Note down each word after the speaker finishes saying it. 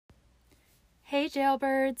Hey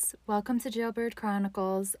Jailbirds! Welcome to Jailbird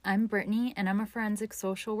Chronicles. I'm Brittany and I'm a forensic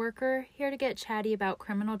social worker here to get chatty about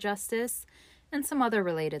criminal justice and some other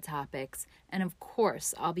related topics. And of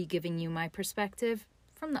course, I'll be giving you my perspective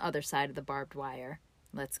from the other side of the barbed wire.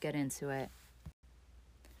 Let's get into it.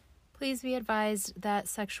 Please be advised that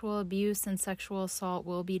sexual abuse and sexual assault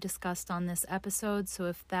will be discussed on this episode, so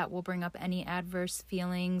if that will bring up any adverse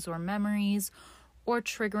feelings or memories or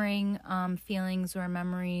triggering feelings or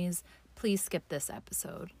memories, please skip this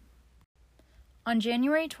episode. On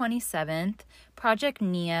January 27th, Project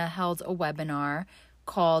NIA held a webinar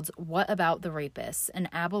called What About the Rapists? An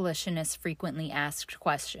Abolitionist Frequently Asked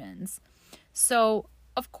Questions. So,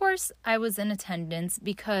 of course, I was in attendance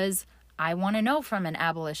because I want to know from an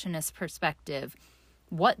abolitionist perspective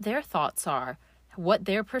what their thoughts are, what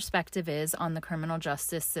their perspective is on the criminal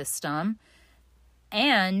justice system,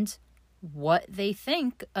 and what they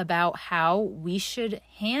think about how we should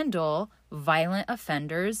handle violent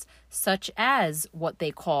offenders such as what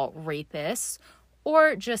they call rapists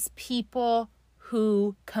or just people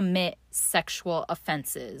who commit sexual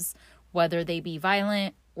offenses, whether they be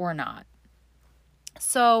violent or not.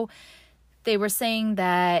 So they were saying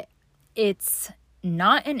that it's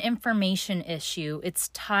not an information issue, it's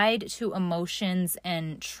tied to emotions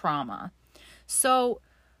and trauma. So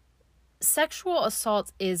sexual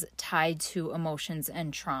assault is tied to emotions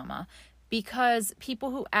and trauma because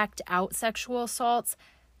people who act out sexual assaults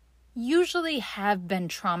usually have been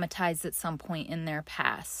traumatized at some point in their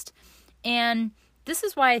past. And this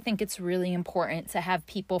is why I think it's really important to have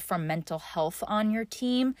people from mental health on your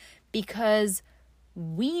team, because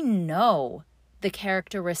we know the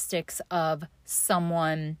characteristics of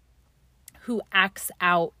someone who acts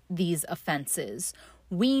out these offenses.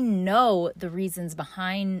 We know the reasons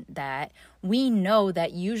behind that. We know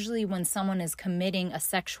that usually when someone is committing a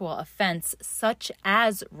sexual offense, such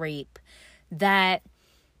as rape, that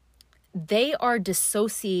they are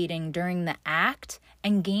dissociating during the act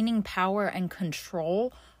and gaining power and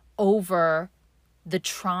control over the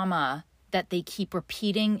trauma that they keep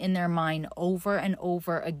repeating in their mind over and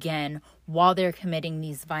over again while they're committing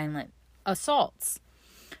these violent assaults.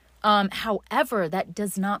 However, that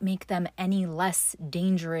does not make them any less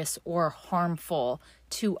dangerous or harmful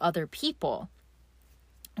to other people.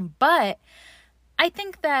 But I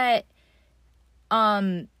think that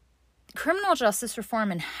criminal justice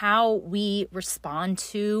reform and how we respond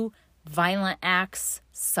to violent acts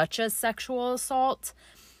such as sexual assault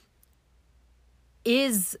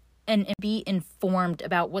is and be informed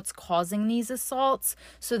about what's causing these assaults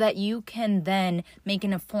so that you can then make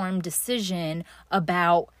an informed decision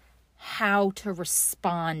about how to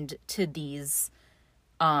respond to these.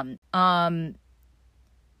 I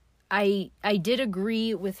did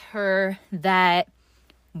agree with her that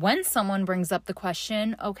when someone brings up the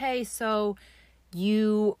question, okay, so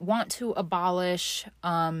you want to abolish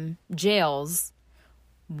jails,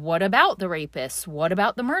 what about the rapists? What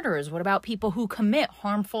about the murderers? What about people who commit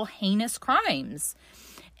harmful, heinous crimes?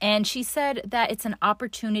 And she said that it's an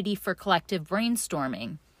opportunity for collective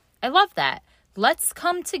brainstorming. I love that. Let's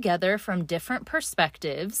come together from different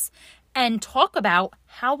perspectives and talk about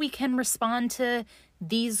how we can respond to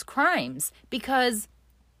these crimes, because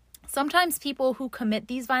sometimes people who commit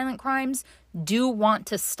these violent crimes do want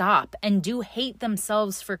to stop and do hate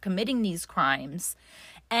themselves for committing these crimes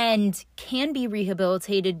and can be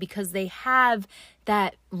rehabilitated because they have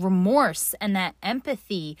that remorse and that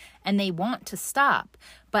empathy and they want to stop.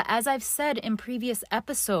 But as I've said in previous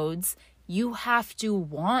episodes, you have to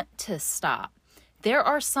want to stop. There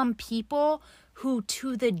are some people who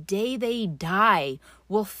to the day they die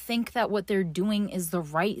will think that what they're doing is the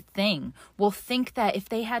right thing, will think that if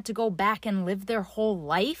they had to go back and live their whole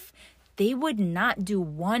life, they would not do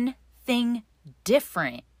one thing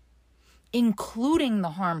different, including the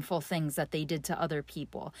harmful things that they did to other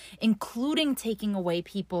people, including taking away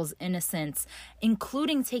people's innocence,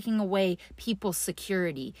 including taking away people's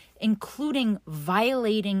security, including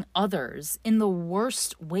violating others in the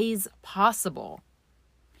worst ways possible.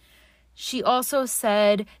 She also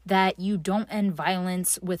said that you don't end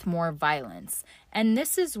violence with more violence. And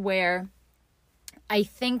this is where I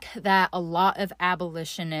think that a lot of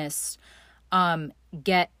abolitionists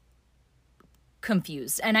get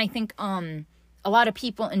confused. And I think a lot of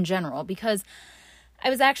people in general, because I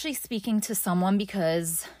was actually speaking to someone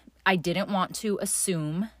because I didn't want to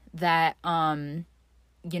assume that,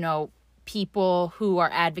 people who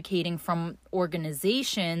are advocating from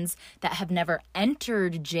organizations that have never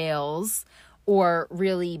entered jails or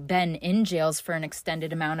really been in jails for an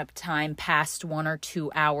extended amount of time, past 1 or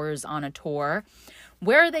 2 hours on a tour,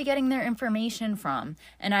 where are they getting their information from?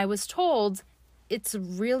 And I was told it's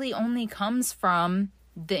really only comes from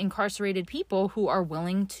the incarcerated people who are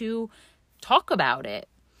willing to talk about it.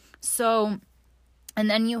 So, and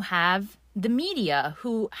then you have the media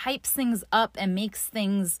who hypes things up and makes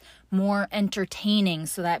things more entertaining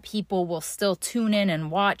so that people will still tune in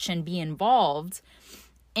and watch and be involved.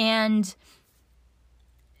 And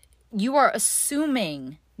you are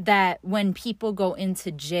assuming that when people go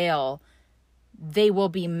into jail, they will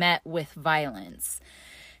be met with violence.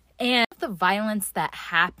 And the violence that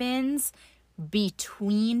happens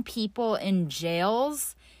between people in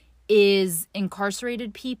jails is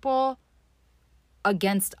incarcerated people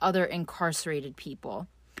against other incarcerated people.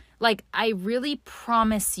 Like, I really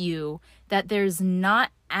promise you that there's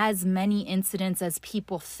not as many incidents as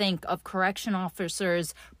people think of correction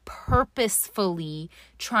officers purposefully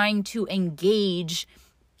trying to engage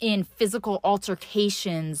in physical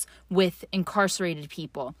altercations with incarcerated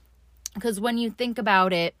people. Because when you think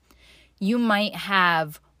about it, you might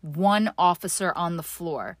have one officer on the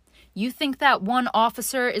floor. You think that one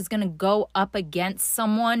officer is going to go up against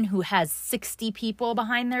someone who has 60 people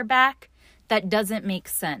behind their back? That doesn't make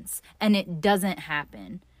sense. And it doesn't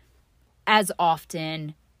happen as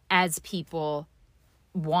often as people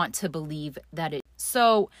want to believe that it.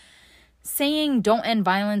 So saying don't end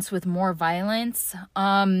violence with more violence,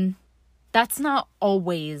 that's not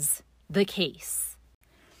always the case.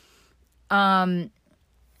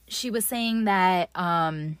 She was saying that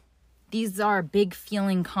these are big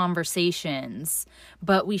feeling conversations,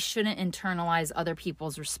 but we shouldn't internalize other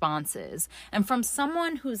people's responses. And from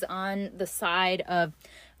someone who's on the side of,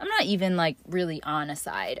 I'm not even like really on a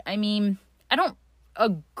side. I mean, I don't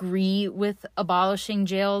agree with abolishing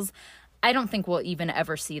jails. I don't think we'll even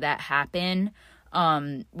ever see that happen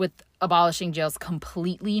with abolishing jails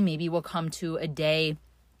completely. Maybe we'll come to a day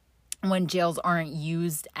when jails aren't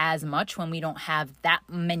used as much, when we don't have that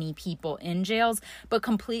many people in jails, but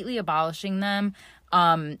completely abolishing them,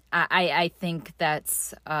 I think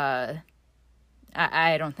that's, I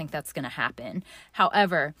don't think that's going to happen.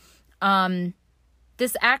 However,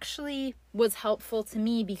 this actually was helpful to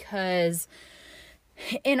me because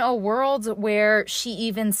in a world where she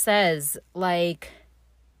even says, like,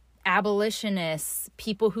 abolitionists,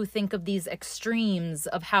 people who think of these extremes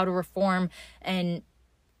of how to reform and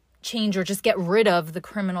change or just get rid of the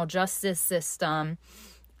criminal justice system,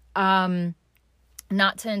 not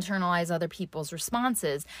to internalize other people's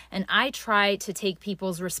responses. And I try to take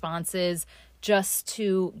people's responses just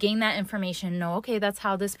to gain that information, know, okay, that's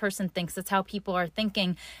how this person thinks, that's how people are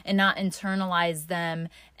thinking, and not internalize them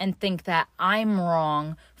and think that I'm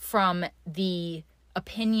wrong from the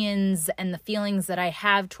opinions and the feelings that I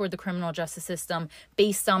have toward the criminal justice system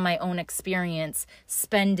based on my own experience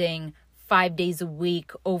spending 5 days a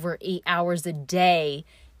week, over 8 hours a day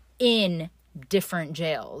in different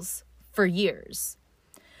jails for years.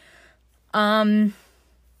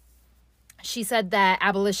 She said that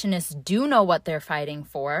abolitionists do know what they're fighting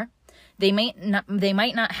for. They might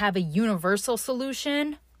not have a universal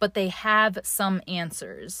solution, but they have some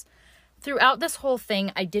answers. Throughout this whole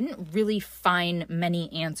thing, I didn't really find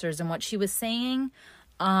many answers in what she was saying.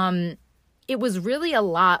 It was really a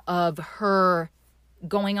lot of her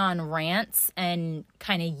going on rants and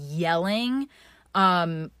kind of yelling,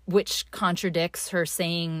 which contradicts her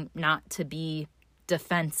saying not to be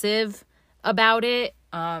defensive about it.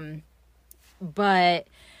 But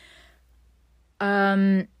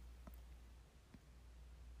I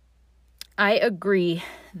agree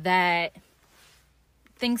that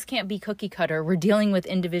things can't be cookie cutter. We're dealing with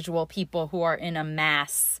individual people who are in a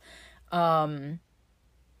mass of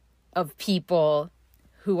people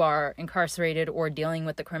who are incarcerated or dealing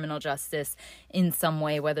with the criminal justice in some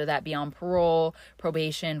way, whether that be on parole,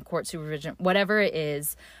 probation, court supervision, whatever it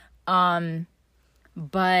is.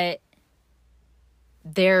 But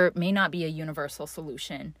there may not be a universal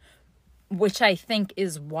solution, which I think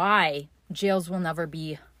is why jails will never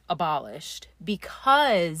be abolished,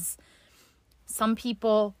 because some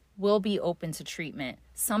people will be open to treatment.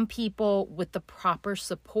 Some people with the proper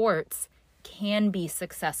supports can be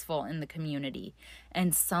successful in the community.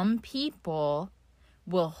 And some people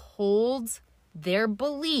will hold their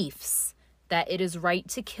beliefs that it is right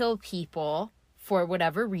to kill people for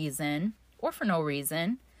whatever reason or for no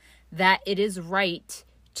reason, that it is right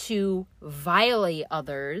to violate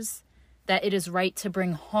others, that it is right to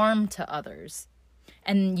bring harm to others,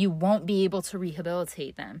 and you won't be able to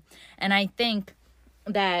rehabilitate them. And I think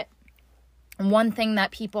that one thing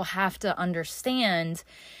that people have to understand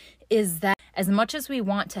is that as much as we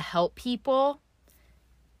want to help people,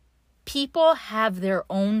 people have their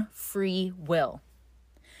own free will.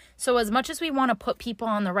 So as much as we want to put people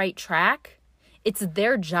on the right track, it's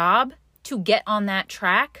their job to get on that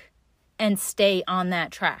track and stay on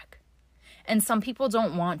that track. And some people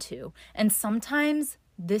don't want to. And sometimes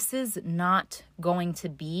this is not going to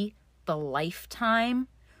be the lifetime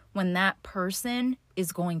when that person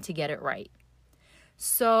is going to get it right.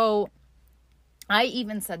 So I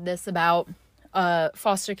even said this about a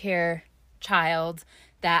foster care child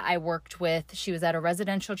that I worked with. She was at a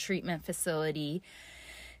residential treatment facility,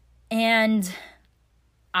 and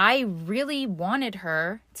I really wanted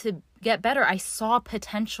her to get better. I saw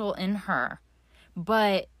potential in her,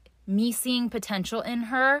 but me seeing potential in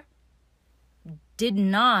her did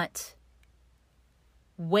not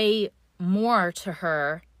weigh more to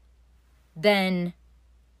her than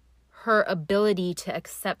her ability to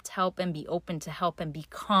accept help and be open to help and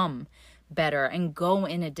become better and go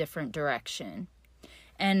in a different direction.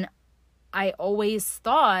 And I always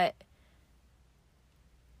thought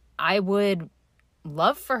I would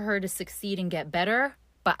love for her to succeed and get better,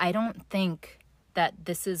 but I don't think that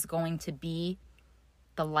this is going to be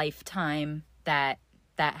the lifetime that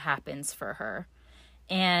happens for her.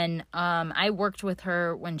 And I worked with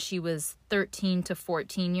her when she was 13 to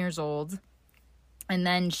 14 years old. And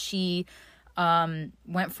then she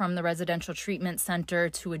went from the residential treatment center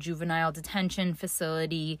to a juvenile detention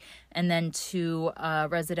facility, and then to a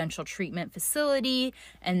residential treatment facility.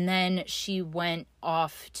 And then she went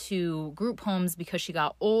off to group homes because she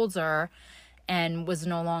got older and was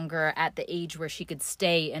no longer at the age where she could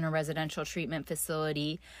stay in a residential treatment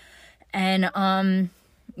facility. And,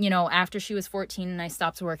 after she was 14 and I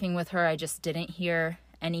stopped working with her, I just didn't hear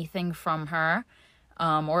anything from her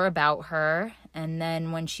or about her. And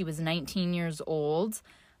then when she was 19 years old,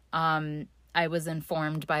 I was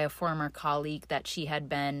informed by a former colleague that she had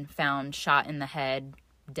been found shot in the head,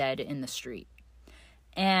 dead in the street.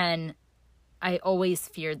 And I always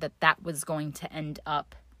feared that that was going to end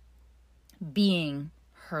up being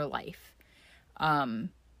her life.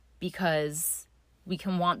 Because we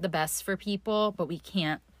can want the best for people, but we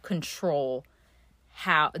can't control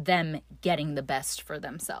how them getting the best for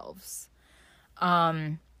themselves.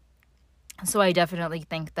 So I definitely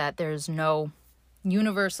think that there's no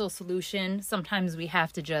universal solution. Sometimes people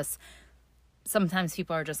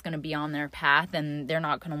are just going to be on their path and they're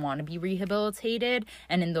not going to want to be rehabilitated.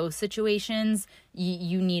 And in those situations,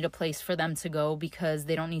 you need a place for them to go because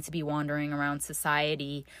they don't need to be wandering around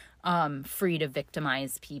society, free to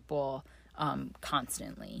victimize people,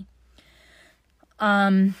 constantly.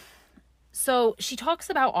 So she talks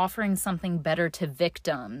about offering something better to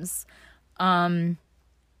victims, and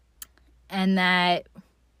that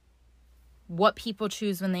what people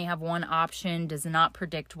choose when they have one option does not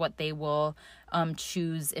predict what they will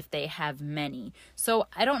choose if they have many. So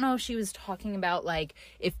I don't know if she was talking about like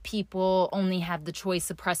if people only have the choice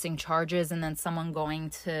of pressing charges and then someone going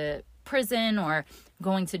to prison or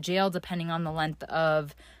going to jail depending on the length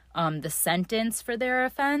of the sentence for their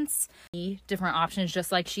offense. Different options,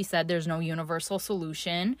 just like she said, there's no universal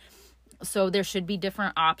solution. So there should be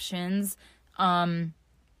different options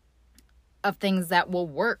of things that will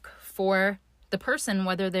work for the person,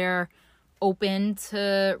 whether they're open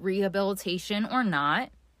to rehabilitation or not.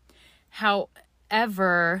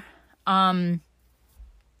 However,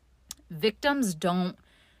 victims don't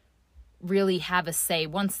really have a say.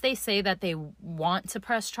 Once they say that they want to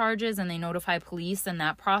press charges and they notify police and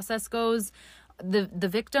that process goes, the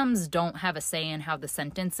victims don't have a say in how the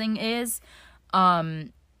sentencing is.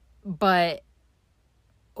 But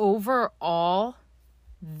overall,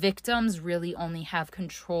 victims really only have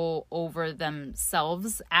control over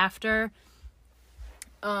themselves after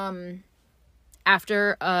a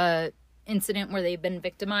incident where they've been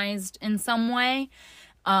victimized in some way.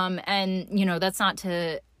 And that's not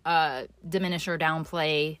to diminish or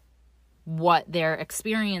downplay what they're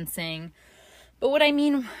experiencing. But what I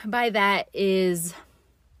mean by that is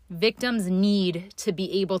victims need to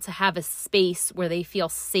be able to have a space where they feel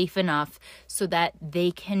safe enough so that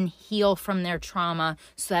they can heal from their trauma,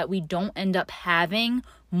 so that we don't end up having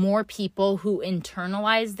more people who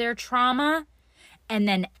internalize their trauma and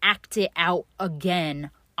then act it out again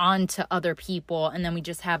onto other people. And then we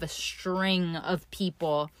just have a string of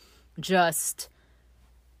people just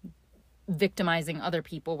victimizing other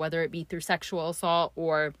people, whether it be through sexual assault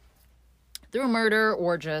or through murder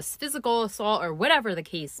or just physical assault or whatever the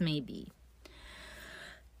case may be.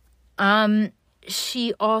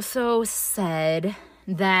 She also said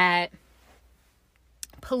that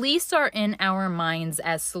police are in our minds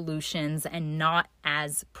as solutions and not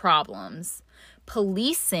as problems.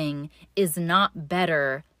 Policing is not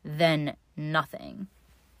better than nothing.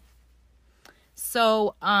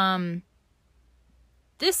 So,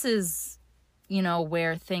 this is,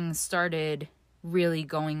 where things started really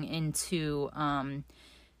going into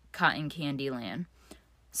cotton candy land.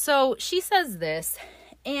 So she says this,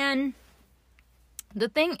 and the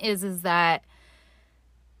thing is that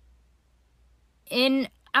in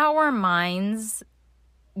our minds,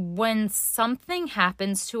 when something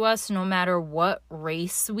happens to us, no matter what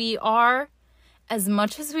race we are, as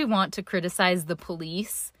much as we want to criticize the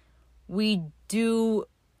police, we do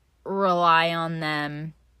rely on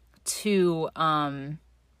them to come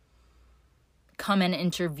and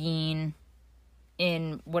intervene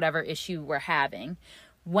in whatever issue we're having.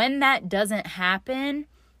 When that doesn't happen,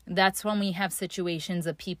 that's when we have situations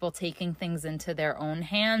of people taking things into their own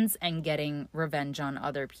hands and getting revenge on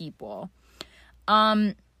other people.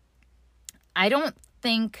 I don't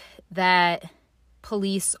think that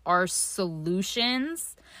police are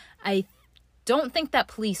solutions. I don't think that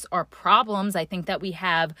police are problems. I think that we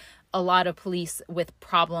have a lot of police with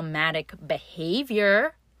problematic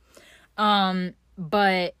behavior.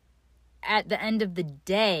 But at the end of the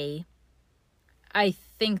day, I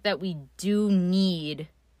think that we do need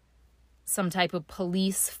some type of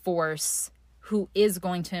police force who is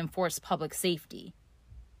going to enforce public safety.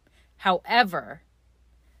 However,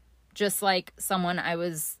 just like someone I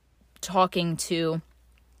was talking to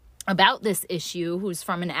about this issue, who's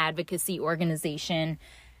from an advocacy organization,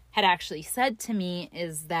 had actually said to me,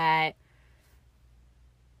 is that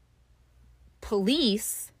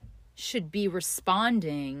police should be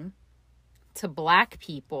responding to Black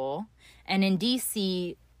people. And in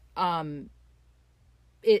DC,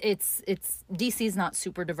 it's DC is not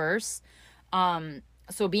super diverse.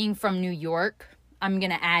 So being from New York, I'm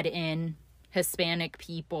going to add in Hispanic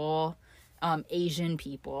people, Asian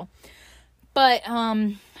people. But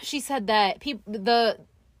she said that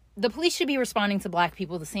the police should be responding to Black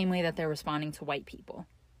people the same way that they're responding to white people.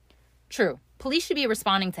 True. Police should be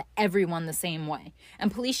responding to everyone the same way.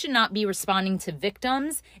 And police should not be responding to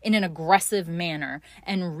victims in an aggressive manner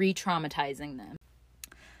and re-traumatizing them.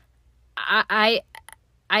 I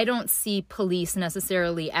don't see police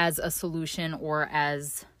necessarily as a solution or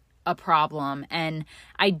as a problem. And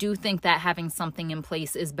I do think that having something in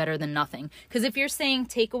place is better than nothing. Because if you're saying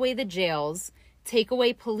take away the jails, take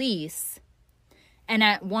away police, and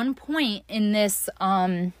at one point in this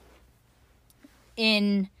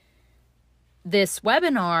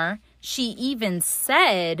webinar, she even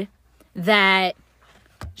said that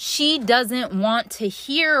she doesn't want to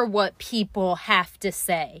hear what people have to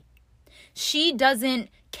say. She doesn't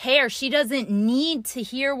care. She doesn't need to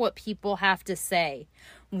hear what people have to say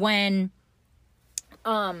when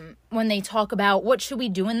they talk about what should we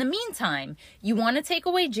do in the meantime. You want to take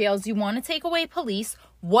away jails, you want to take away police.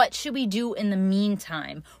 What should we do in the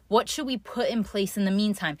meantime? What should we put in place in the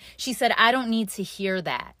meantime? She said, I don't need to hear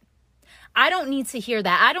that. I don't need to hear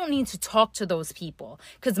that. I don't need to talk to those people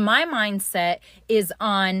because my mindset is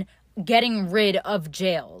on getting rid of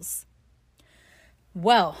jails.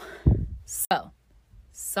 Well, so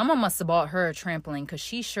someone must have bought her a trampoline because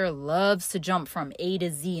she sure loves to jump from A to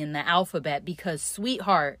Z in the alphabet because,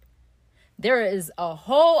 sweetheart, there is a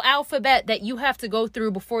whole alphabet that you have to go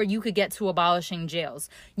through before you could get to abolishing jails.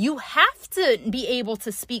 You have to be able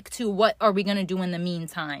to speak to what are we going to do in the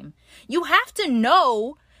meantime. You have to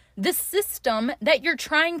know the system that you're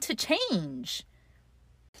trying to change.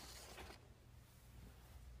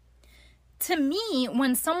 To me,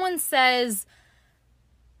 when someone says,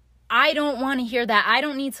 I don't want to hear that, I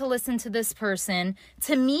don't need to listen to this person,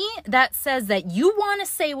 to me, that says that you want to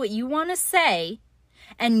say what you want to say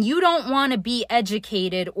and you don't want to be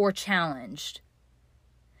educated or challenged.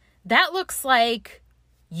 That looks like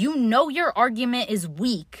you know your argument is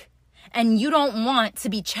weak and you don't want to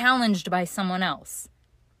be challenged by someone else.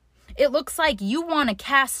 It looks like you want to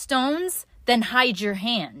cast stones, then hide your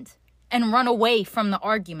hand and run away from the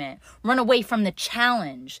argument, run away from the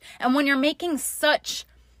challenge. And when you're making such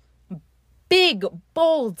big,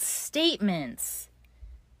 bold statements,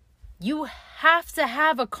 you have to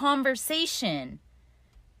have a conversation.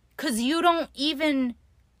 Because you don't even,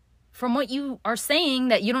 from what you are saying,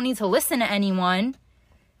 that you don't need to listen to anyone,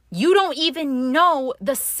 you don't even know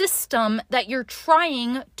the system that you're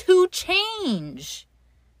trying to change.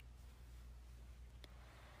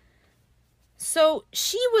 So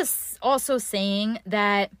she was also saying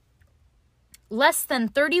that less than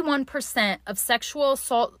 31% of sexual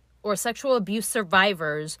assault or sexual abuse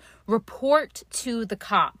survivors report to the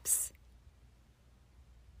cops.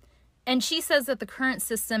 And she says that the current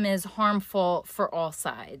system is harmful for all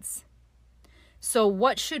sides. So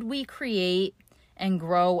what should we create and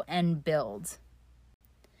grow and build?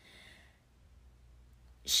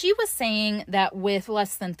 She was saying that with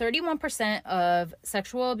less than 31% of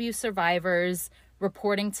sexual abuse survivors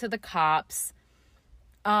reporting to the cops,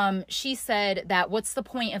 she said that what's the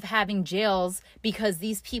point of having jails because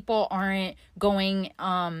these people aren't going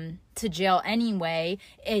to jail anyway.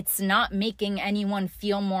 It's not making anyone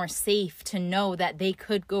feel more safe to know that they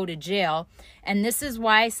could go to jail. And this is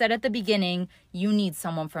why I said at the beginning, you need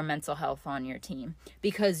someone for mental health on your team,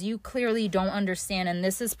 because you clearly don't understand. And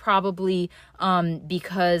this is probably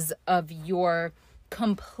because of your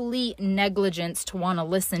complete negligence to want to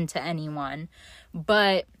listen to anyone.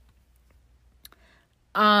 But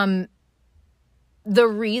the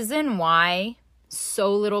reason why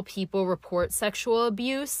so little people report sexual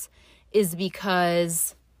abuse is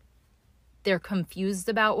because they're confused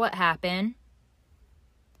about what happened.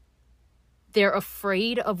 They're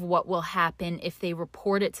afraid of what will happen if they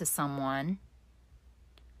report it to someone.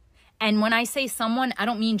 And when I say someone, I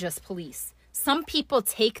don't mean just police. Some people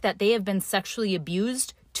take that they have been sexually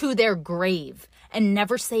abused to their grave and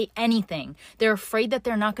never say anything. They're afraid that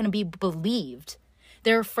they're not going to be believed.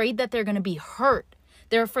 They're afraid that they're going to be hurt.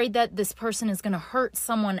 They're afraid that this person is going to hurt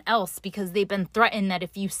someone else because they've been threatened that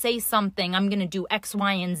if you say something, I'm going to do X,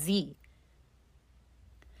 Y, and Z.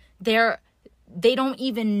 They don't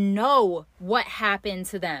even know what happened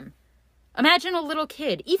to them. Imagine a little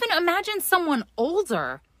kid. Even imagine someone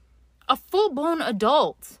older, a full-blown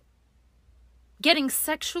adult, getting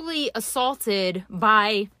sexually assaulted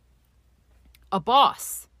by a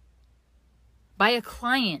boss, by a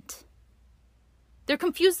client. They're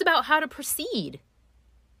confused about how to proceed.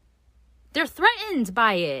 They're threatened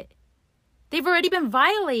by it. They've already been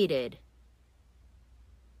violated.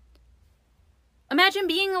 Imagine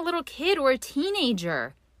being a little kid or a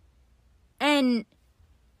teenager and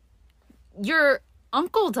your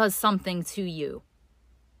uncle does something to you.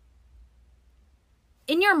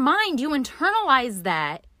 In your mind, you internalize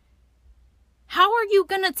that. How are you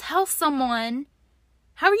going to tell someone,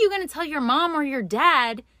 how are you going to tell your mom or your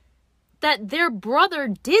dad that their brother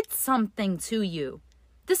did something to you?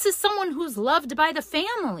 This is someone who's loved by the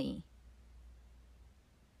family.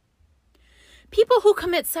 People who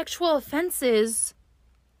commit sexual offenses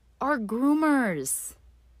are groomers.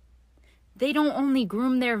 They don't only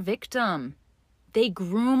groom their victim, they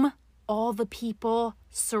groom all the people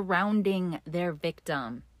surrounding their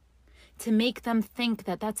victim to make them think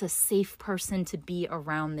that that's a safe person to be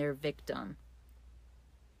around their victim.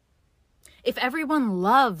 If everyone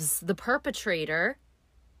loves the perpetrator,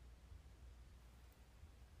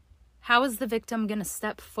 how is the victim going to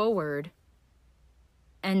step forward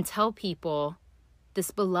and tell people,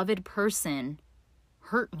 this beloved person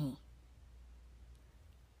hurt me?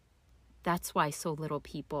 That's why so little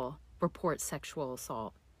people report sexual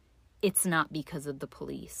assault. It's not because of the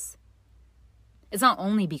police. It's not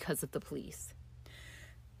only because of the police.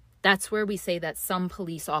 That's where we say that some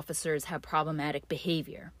police officers have problematic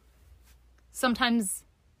behavior. Sometimes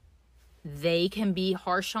they can be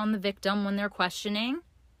harsh on the victim when they're questioning.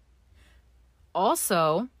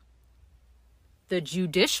 Also, the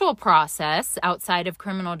judicial process outside of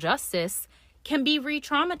criminal justice can be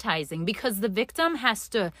re-traumatizing because the victim has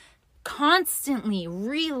to constantly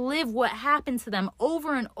relive what happened to them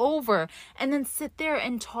over and over and then sit there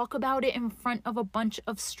and talk about it in front of a bunch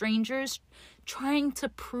of strangers trying to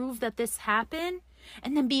prove that this happened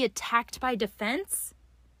and then be attacked by defense.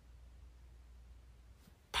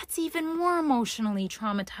 That's even more emotionally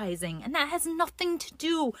traumatizing, and that has nothing to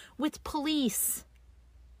do with police.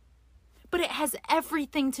 But it has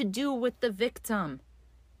everything to do with the victim.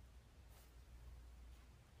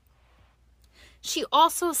 She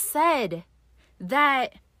also said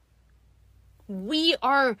that we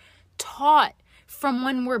are taught from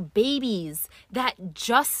when we're babies that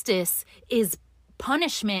justice is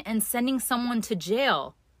punishment and sending someone to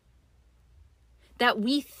jail. That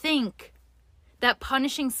we think that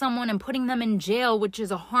punishing someone and putting them in jail, which is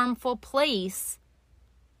a harmful place,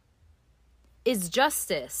 is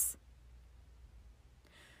justice.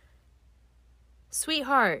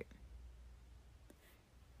 Sweetheart,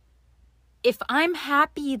 if I'm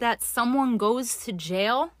happy that someone goes to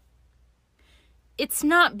jail, it's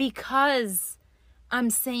not because I'm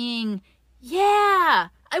saying, yeah,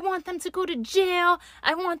 I want them to go to jail.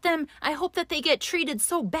 I hope that they get treated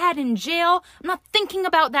so bad in jail. I'm not thinking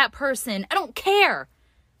about that person. I don't care.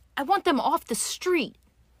 I want them off the street.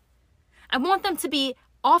 I want them to be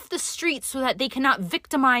off the street so that they cannot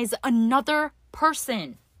victimize another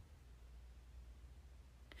person.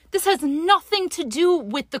 This has nothing to do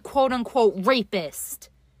with the quote-unquote rapist.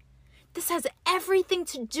 This has everything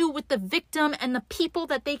to do with the victim and the people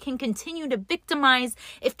that they can continue to victimize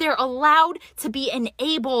if they're allowed to be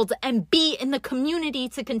enabled and be in the community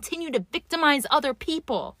to continue to victimize other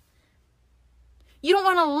people. You don't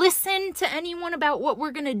want to listen to anyone about what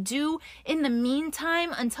we're going to do in the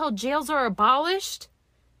meantime until jails are abolished?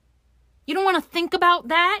 You don't want to think about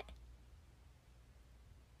that?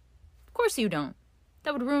 Of course you don't.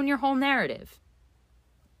 That would ruin your whole narrative.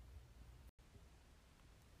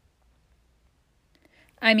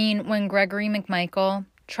 I mean, when Gregory McMichael,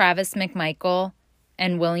 Travis McMichael,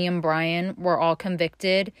 and William Bryan were all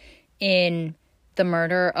convicted in the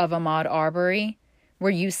murder of Ahmaud Arbery,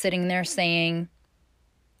 were you sitting there saying,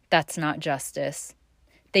 that's not justice?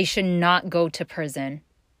 They should not go to prison.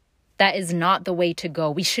 That is not the way to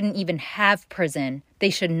go. We shouldn't even have prison. They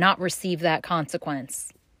should not receive that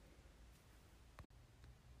consequence.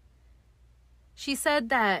 She said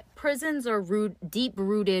that prisons are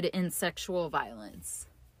deep-rooted in sexual violence.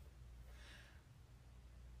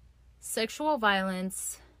 Sexual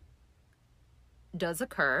violence does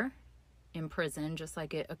occur in prison, just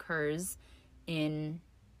like it occurs in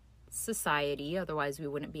society. Otherwise, we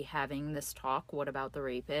wouldn't be having this talk. What about the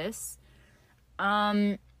rapists?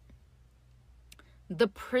 The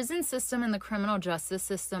prison system and the criminal justice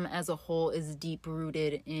system as a whole is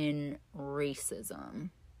deep-rooted in racism.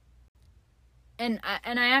 And I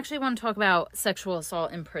actually want to talk about sexual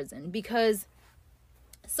assault in prison, because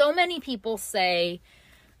so many people say,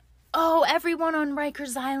 oh, everyone on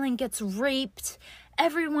Rikers Island gets raped.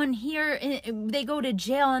 Everyone here, they go to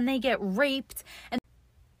jail and they get raped. And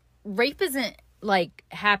rape isn't like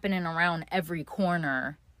happening around every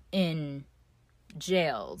corner in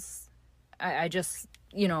jails. I just,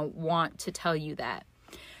 want to tell you that.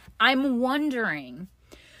 I'm wondering,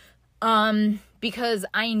 because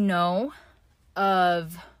I know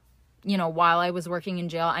of, while I was working in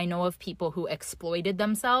jail, I know of people who exploited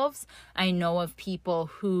themselves. I know of people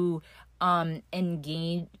who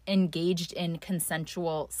engaged in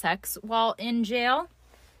consensual sex while in jail.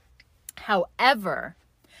 However,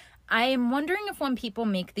 I am wondering if when people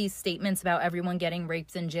make these statements about everyone getting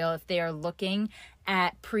raped in jail, if they are looking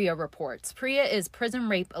at PREA reports. PREA is Prison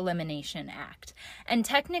Rape Elimination Act. And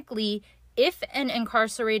technically, if an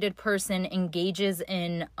incarcerated person engages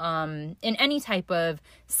in any type of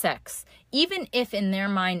sex, even if in their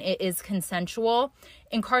mind it is consensual,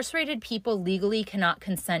 incarcerated people legally cannot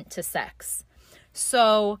consent to sex.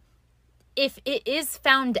 So if it is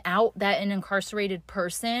found out that an incarcerated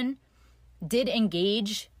person did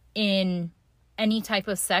engage in any type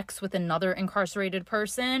of sex with another incarcerated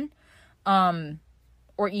person,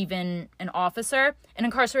 or even an officer, and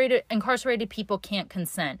incarcerated people can't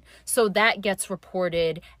consent. So that gets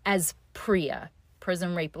reported as PREA,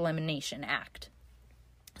 Prison Rape Elimination Act.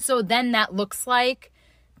 So then that looks like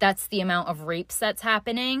that's the amount of rapes that's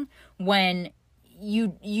happening when you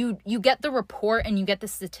get the report and you get the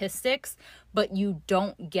statistics, but you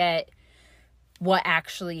don't get what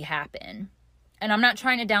actually happened. And I'm not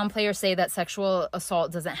trying to downplay or say that sexual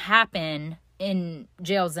assault doesn't happen in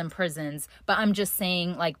jails and prisons, but I'm just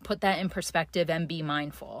saying, put that in perspective and be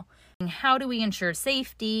mindful. How do we ensure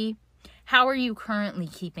safety? How are you currently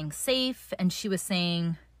keeping safe? And she was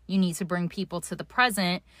saying you need to bring people to the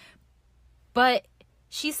present, but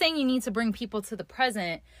she's saying you need to bring people to the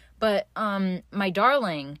present. But my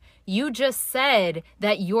darling, you just said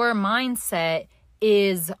that your mindset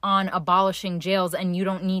is on abolishing jails and you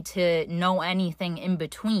don't need to know anything in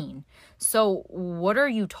between. So what are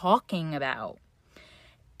you talking about?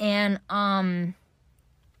 And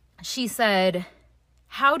she said,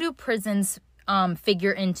 how do prisons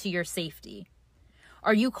figure into your safety?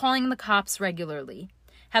 Are you calling the cops regularly?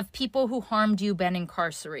 Have people who harmed you been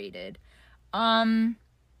incarcerated?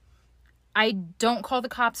 I don't call the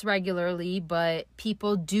cops regularly, but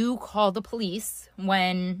people do call the police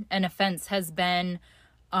when an offense has been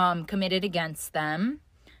committed against them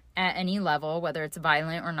at any level, whether it's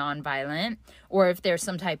violent or non-violent, or if there's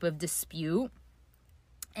some type of dispute.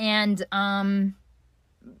 And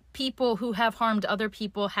people who have harmed other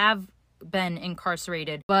people have been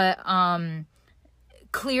incarcerated. But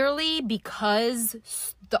clearly,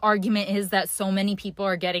 because the argument is that so many people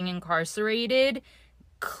are getting incarcerated,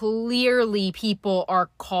 clearly people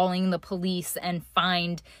are calling the police and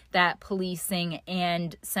find that policing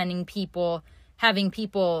and having people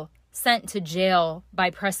sent to jail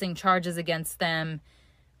by pressing charges against them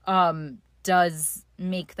does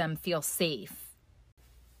make them feel safe.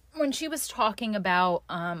 When she was talking about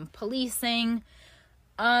policing,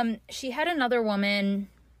 she had another woman,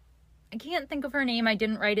 I can't think of her name, I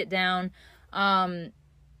didn't write it down,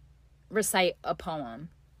 recite a poem.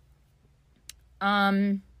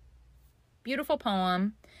 Beautiful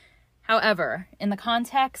poem. However, in the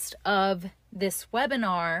context of this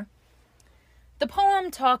webinar, the poem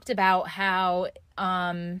talked about how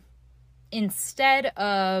instead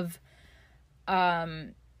of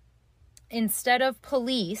instead of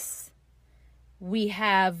police, we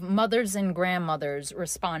have mothers and grandmothers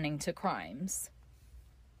responding to crimes.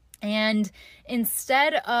 And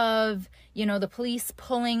instead of, the police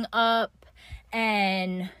pulling up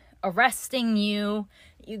and arresting you,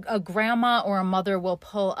 a grandma or a mother will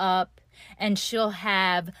pull up and she'll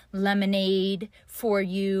have lemonade for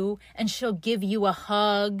you and she'll give you a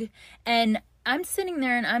hug. And I'm sitting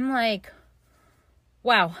there and I'm like,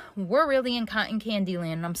 wow, we're really in cotton candy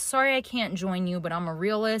land. I'm sorry I can't join you, but I'm a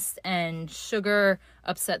realist and sugar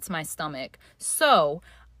upsets my stomach. So,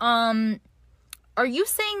 are you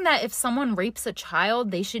saying that if someone rapes a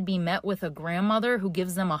child, they should be met with a grandmother who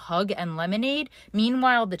gives them a hug and lemonade?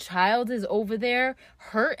 Meanwhile, the child is over there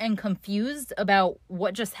hurt and confused about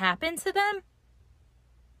what just happened to them?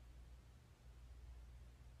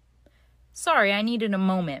 Sorry, I needed a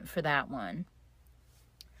moment for that one.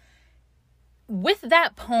 With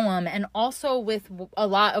that poem, and also with a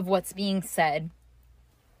lot of what's being said,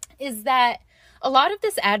 is that a lot of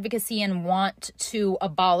this advocacy and want to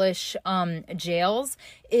abolish jails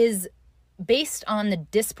is based on the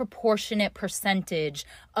disproportionate percentage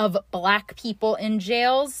of Black people in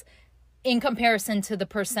jails in comparison to the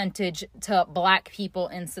percentage to Black people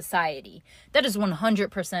in society. That is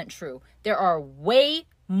 100% true. There are way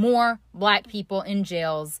more Black people in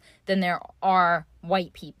jails than there are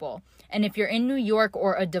white people. And if you're in New York,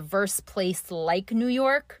 or a diverse place like New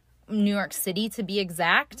York City to be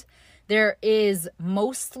exact, there is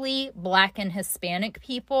mostly Black and Hispanic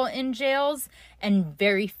people in jails and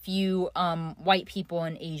very few white people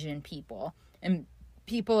and Asian people and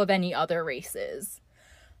people of any other races.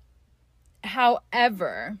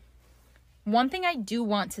 However, one thing I do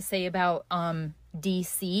want to say about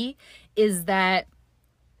DC is that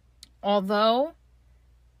although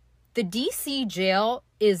the DC jail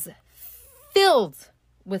is filled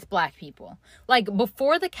with Black people, like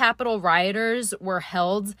before the Capitol rioters were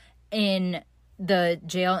held in the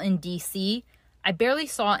jail in DC, I barely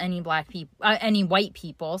saw any any white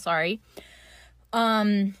people, sorry.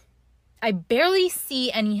 I barely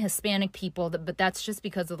see any Hispanic people, but that's just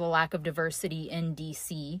because of the lack of diversity in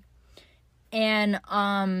DC. And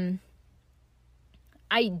I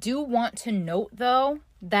do want to note, though,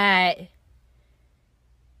 that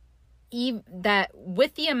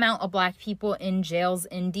with the amount of Black people in jails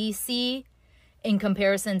in DC, in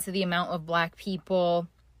comparison to the amount of Black people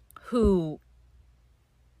who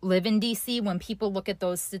live in DC, when people look at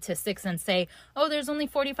those statistics and say, oh, there's only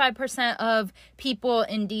 45% of people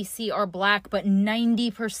in DC are Black, but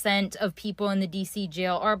 90% of people in the DC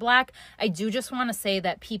jail are Black, I do just want to say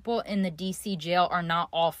that people in the DC jail are not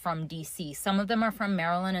all from DC. Some of them are from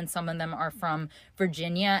Maryland and some of them are from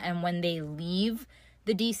Virginia, and when they leave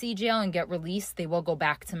the DC jail and get released, they will go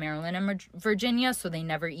back to Maryland and Virginia, so they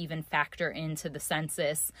never even factor into the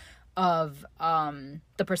census of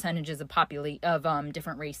the percentages of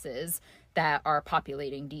different races that are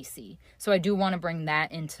populating DC. So I do want to bring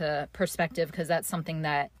that into perspective because that's something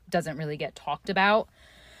that doesn't really get talked about.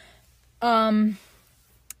 But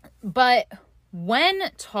when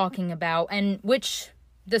talking about, and which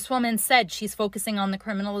this woman said she's focusing on the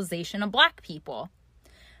criminalization of Black people.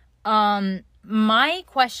 My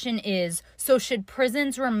question is, so should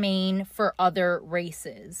prisons remain for other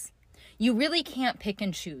races? You really can't pick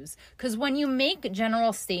and choose, because when you make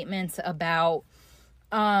general statements about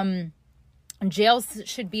jails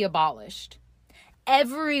should be abolished,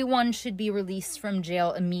 everyone should be released from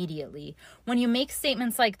jail immediately. When you make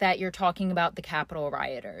statements like that, you're talking about the Capitol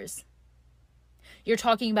rioters. You're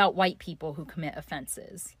talking about white people who commit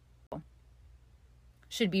offenses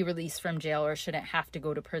should be released from jail or shouldn't have to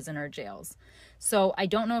go to prison or jails. So I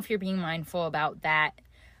don't know if you're being mindful about that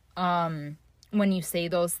when you say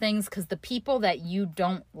those things, because the people that you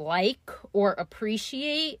don't like or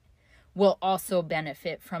appreciate will also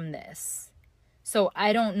benefit from this. So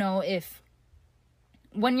I don't know if,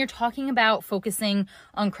 when you're talking about focusing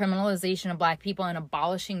on criminalization of Black people and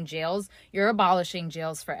abolishing jails, you're abolishing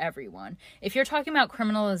jails for everyone. If you're talking about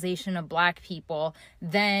criminalization of Black people,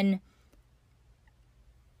 then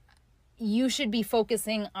you should be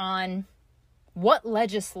focusing on what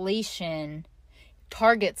legislation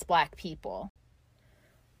targets Black people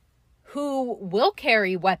who will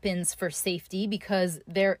carry weapons for safety because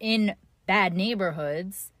they're in bad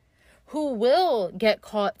neighborhoods, who will get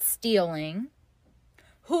caught stealing,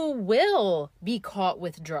 who will be caught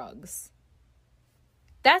with drugs.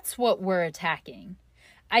 That's what we're attacking.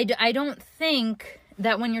 I don't think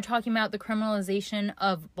that when you're talking about the criminalization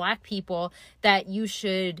of Black people that you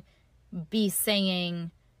should be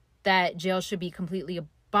saying that jail should be completely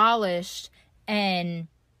abolished and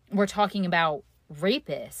we're talking about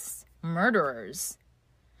rapists. murderers.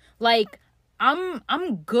 Like,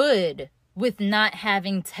 I'm good with not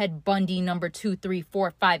having Ted Bundy number 2, 3,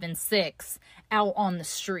 4, 5, and 6 out on the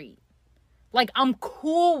street. Like, I'm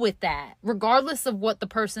cool with that, regardless of what the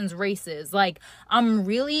person's race is. Like, I'm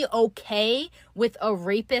really okay with a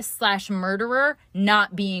rapist/murderer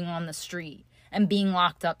not being on the street and being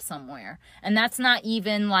locked up somewhere. And that's not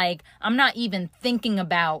even like, I'm not even thinking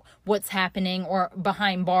about what's happening or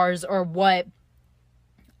behind bars or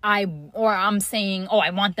I'm saying, oh, I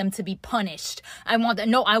want them to be punished. I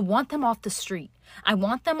want them off the street. I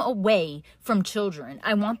want them away from children.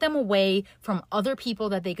 I want them away from other people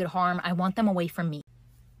that they could harm. I want them away from me.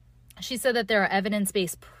 She said that there are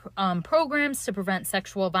evidence-based programs to prevent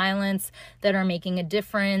sexual violence that are making a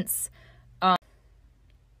difference.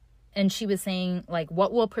 And she was saying, like,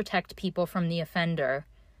 what will protect people from the offender?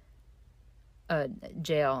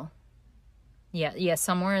 Jail. Yeah,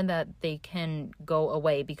 somewhere that they can go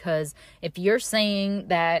away. Because if you're saying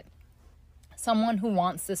that someone who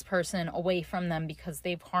wants this person away from them because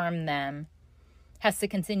they've harmed them has to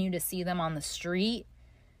continue to see them on the street,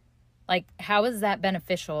 like, how is that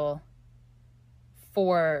beneficial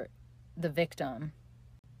for the victim?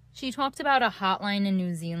 She talked about a hotline in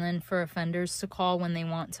New Zealand for offenders to call when they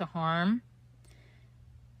want to harm.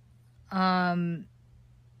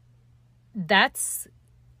 That's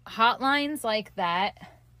hotlines like that.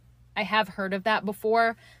 I have heard of that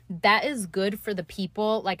before. That is good for the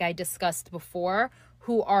people, like I discussed before,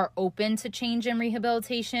 who are open to change and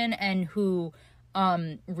rehabilitation and who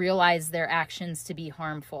realize their actions to be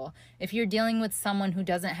harmful. If you're dealing with someone who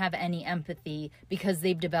doesn't have any empathy because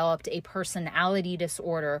they've developed a personality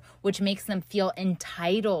disorder, which makes them feel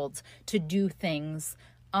entitled to do things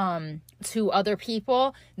to other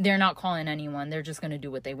people, they're not calling anyone. They're just going to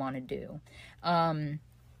do what they want to do. And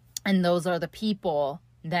those are the people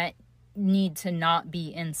that need to not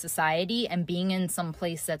be in society, and being in some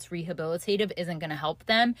place that's rehabilitative isn't going to help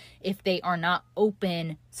them if they are not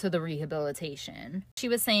open to the rehabilitation. She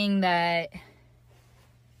was saying that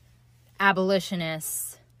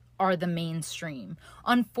abolitionists are the mainstream.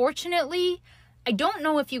 Unfortunately, I don't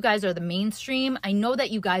know if you guys are the mainstream. I know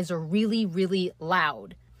that you guys are really, really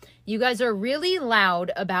loud. You guys are really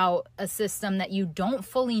loud about a system that you don't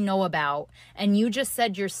fully know about, and you just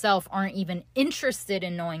said yourself aren't even interested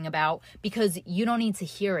in knowing about because you don't need to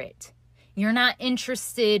hear it. You're not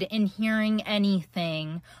interested in hearing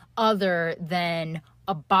anything other than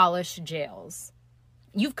abolish jails.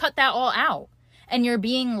 You've cut that all out. And you're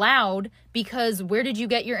being loud because where did you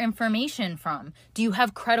get your information from? Do you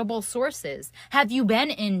have credible sources? Have you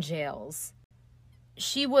been in jails?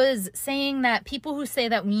 She was saying that people who say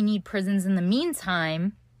that we need prisons in the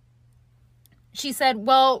meantime, she said,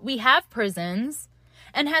 well, we have prisons,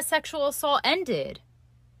 and has sexual assault ended?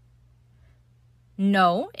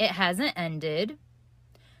 No, it hasn't ended.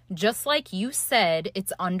 Just like you said,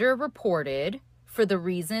 it's underreported for the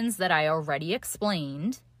reasons that I already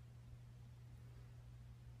explained.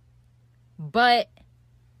 But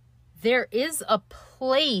there is a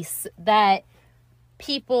place that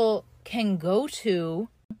people can go to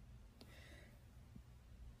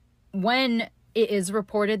when it is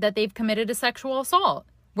reported that they've committed a sexual assault,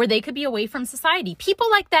 where they could be away from society. People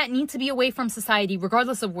like that need to be away from society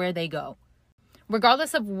regardless of where they go.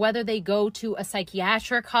 Regardless of whether they go to a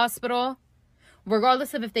psychiatric hospital,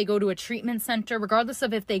 regardless of if they go to a treatment center, regardless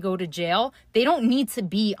of if they go to jail, they don't need to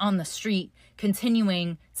be on the street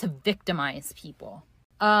continuing to victimize people.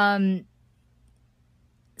 Someone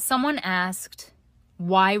asked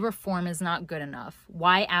why reform is not good enough.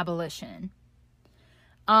 Why abolition?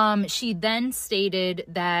 She then stated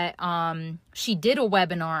that she did a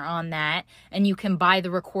webinar on that, and you can buy the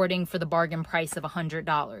recording for the bargain price of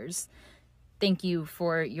 $100. Thank you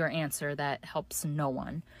for your answer. That helps no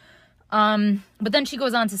one. But then she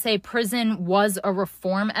goes on to say prison was a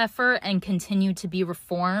reform effort and continued to be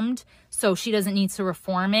reformed. So she doesn't need to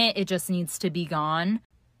reform it. It just needs to be gone.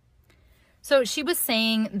 So she was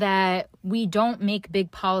saying that we don't make big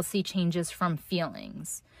policy changes from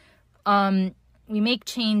feelings. We make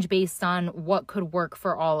change based on what could work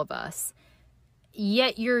for all of us.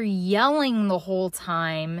 Yet you're yelling the whole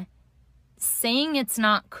time, saying it's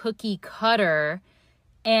not cookie cutter,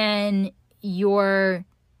 and you're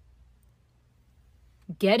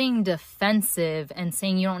getting defensive and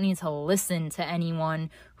saying you don't need to listen to anyone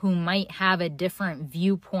who might have a different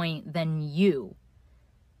viewpoint than you.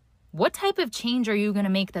 What type of change are you going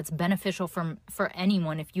to make that's beneficial for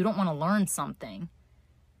anyone if you don't want to learn something?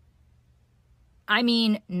 I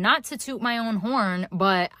mean, not to toot my own horn,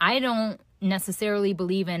 but I don't necessarily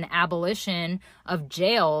believe in abolition of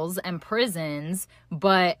jails and prisons,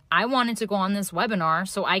 but I wanted to go on this webinar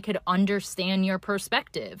so I could understand your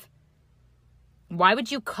perspective. Why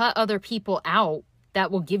would you cut other people out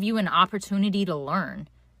that will give you an opportunity to learn?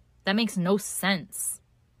 That makes no sense.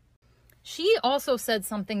 She also said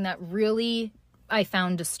something that really I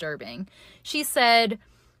found disturbing. She said,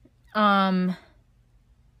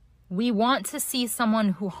 we want to see someone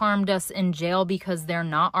who harmed us in jail because they're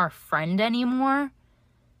not our friend anymore.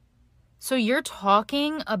 So you're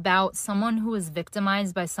talking about someone who was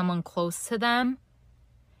victimized by someone close to them,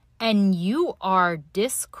 and you are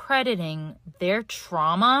discrediting their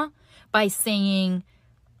trauma by saying,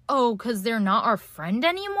 oh, because they're not our friend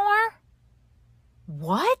anymore?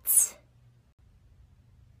 What?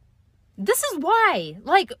 This is why,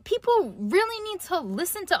 people really need to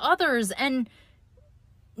listen to others and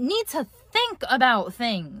need to think about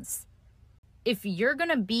things. If you're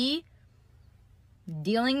going to be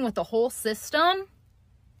dealing with the whole system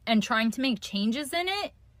and trying to make changes in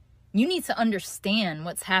it, you need to understand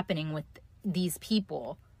what's happening with these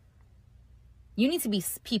people. You need to be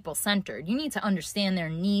people-centered. You need to understand their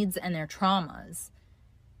needs and their traumas.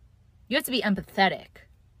 You have to be empathetic,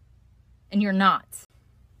 and you're not.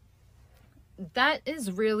 That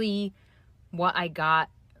is really what I got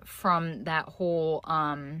from that whole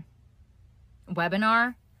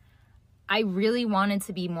webinar. I really wanted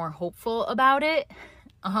to be more hopeful about it.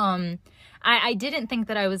 I didn't think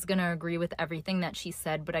that I was going to agree with everything that she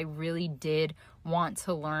said, but I really did want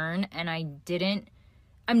to learn, and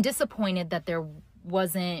I'm disappointed that there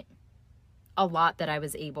wasn't a lot that I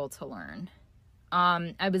was able to learn.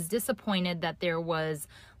 I was disappointed that there was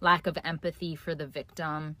lack of empathy for the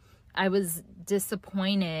victim. I was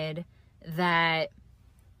disappointed that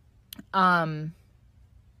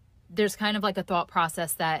there's kind of like a thought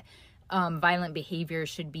process that violent behavior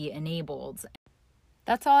should be enabled.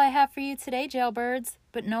 That's all I have for you today, Jailbirds.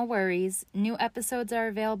 But no worries, new episodes are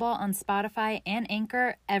available on Spotify and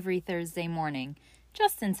Anchor every Thursday morning,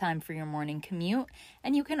 just in time for your morning commute.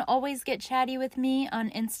 And you can always get chatty with me on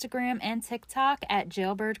Instagram and TikTok at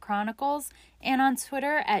Jailbird Chronicles and on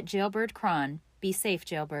Twitter at JailbirdChron. Be safe,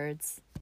 Jailbirds.